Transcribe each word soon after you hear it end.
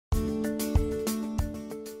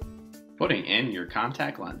Putting in your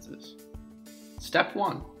contact lenses. Step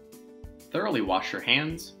 1. Thoroughly wash your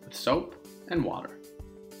hands with soap and water.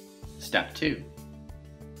 Step 2.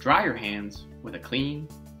 Dry your hands with a clean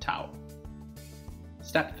towel.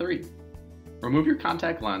 Step 3. Remove your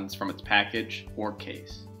contact lens from its package or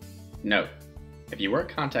case. Note, if you wear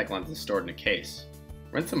contact lenses stored in a case,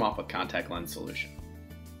 rinse them off with contact lens solution.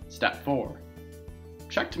 Step 4.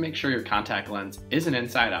 Check to make sure your contact lens isn't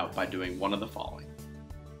inside out by doing one of the following.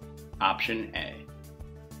 Option A.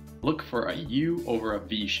 Look for a U over a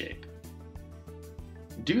V shape.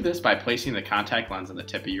 Do this by placing the contact lens on the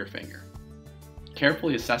tip of your finger.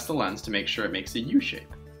 Carefully assess the lens to make sure it makes a U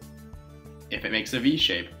shape. If it makes a V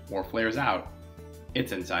shape or flares out,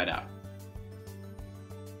 it's inside out.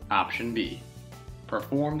 Option B.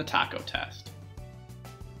 Perform the taco test.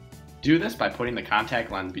 Do this by putting the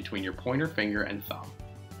contact lens between your pointer finger and thumb.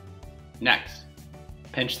 Next,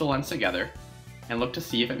 pinch the lens together and look to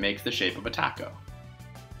see if it makes the shape of a taco.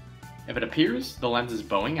 If it appears the lens is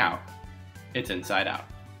bowing out, it's inside out.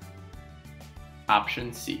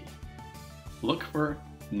 Option C. Look for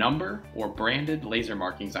number or branded laser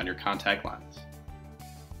markings on your contact lens.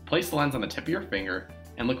 Place the lens on the tip of your finger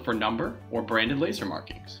and look for number or branded laser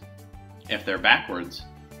markings. If they're backwards,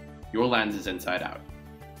 your lens is inside out.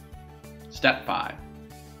 Step 5.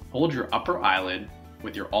 Hold your upper eyelid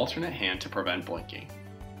with your alternate hand to prevent blinking.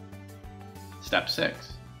 Step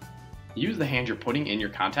 6. Use the hand you're putting in your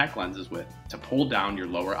contact lenses with to pull down your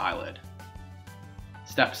lower eyelid.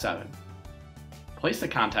 Step 7. Place the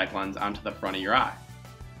contact lens onto the front of your eye.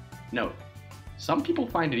 Note, some people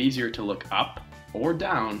find it easier to look up or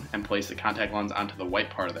down and place the contact lens onto the white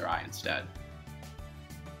part of their eye instead.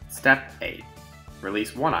 Step 8.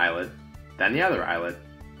 Release one eyelid, then the other eyelid,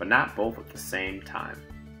 but not both at the same time.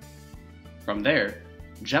 From there,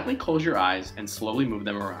 gently close your eyes and slowly move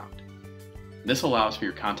them around. This allows for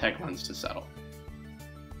your contact lens to settle.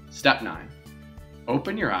 Step 9.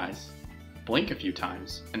 Open your eyes, blink a few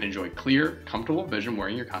times, and enjoy clear, comfortable vision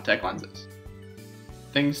wearing your contact lenses.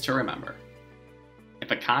 Things to remember.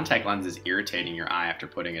 If a contact lens is irritating your eye after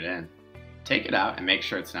putting it in, take it out and make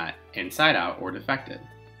sure it's not inside out or defected.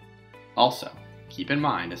 Also, keep in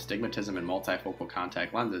mind astigmatism and multifocal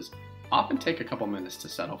contact lenses often take a couple minutes to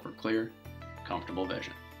settle for clear, comfortable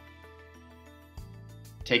vision.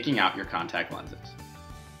 Taking out your contact lenses.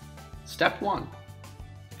 Step 1.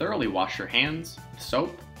 Thoroughly wash your hands with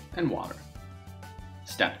soap and water.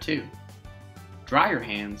 Step 2. Dry your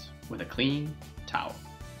hands with a clean towel.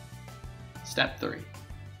 Step 3.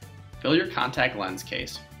 Fill your contact lens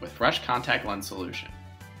case with fresh contact lens solution.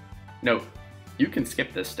 Note, you can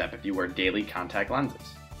skip this step if you wear daily contact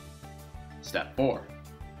lenses. Step 4.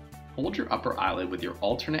 Hold your upper eyelid with your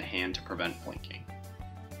alternate hand to prevent blinking.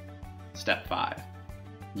 Step 5.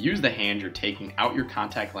 Use the hand you're taking out your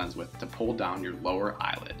contact lens with to pull down your lower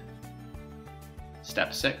eyelid.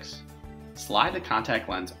 Step 6. Slide the contact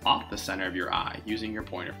lens off the center of your eye using your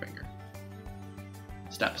pointer finger.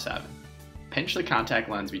 Step 7. Pinch the contact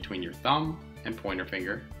lens between your thumb and pointer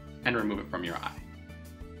finger and remove it from your eye.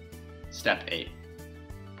 Step 8.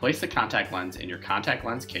 Place the contact lens in your contact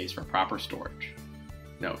lens case for proper storage.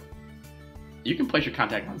 Note, you can place your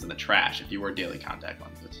contact lens in the trash if you wear daily contact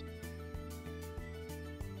lenses.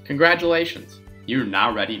 Congratulations! You're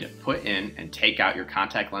now ready to put in and take out your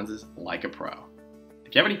contact lenses like a pro.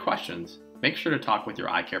 If you have any questions, make sure to talk with your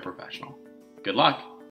eye care professional. Good luck!